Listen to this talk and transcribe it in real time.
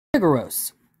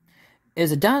Stegouros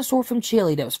is a dinosaur from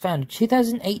Chile that was found in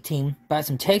 2018 by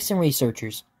some Texan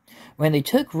researchers. When they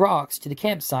took rocks to the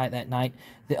campsite that night,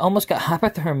 they almost got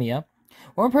hypothermia.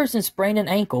 One person sprained an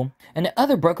ankle, and the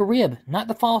other broke a rib, not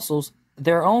the fossils,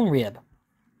 their own rib.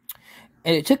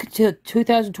 And it took until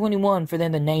 2021 for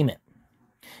them to name it.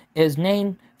 It was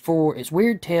named for its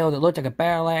weird tail that looked like a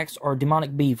battle axe or a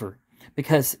demonic beaver,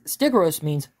 because Stegouros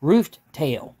means roofed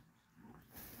tail.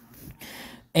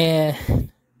 And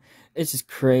it's just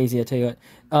crazy, I tell you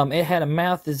what. It had a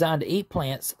mouth designed to eat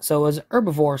plants, so it was an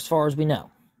herbivore as far as we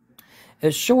know. It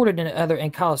was shorter than the other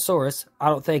Ankylosaurus. I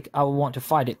don't think I would want to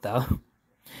fight it, though.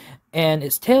 And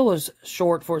its tail was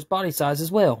short for its body size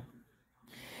as well.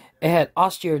 It had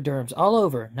osteoderms all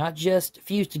over, not just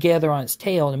fused together on its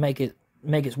tail to make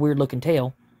its weird-looking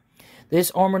tail.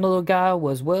 This armored little guy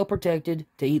was well protected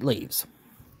to eat leaves.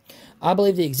 I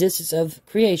believe the existence of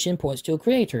creation points to a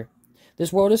creator.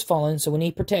 This world is fallen, so we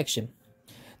need protection.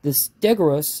 The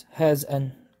Stegouros has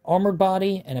an armored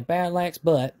body and a battle axe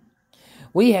butt.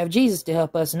 We have Jesus to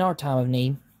help us in our time of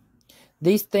need.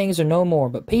 These things are no more,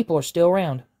 but people are still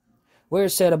around. We're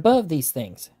set above these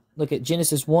things. Look at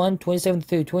Genesis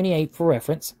 1:27-28 for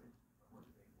reference.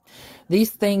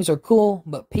 These things are cool,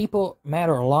 but people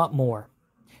matter a lot more.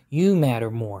 You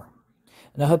matter more.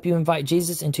 And I hope you invite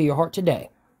Jesus into your heart today.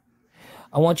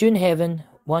 I want you in heaven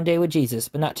one day with Jesus,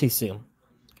 but not too soon.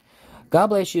 God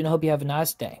bless you, and I hope you have a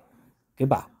nice day.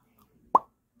 Goodbye.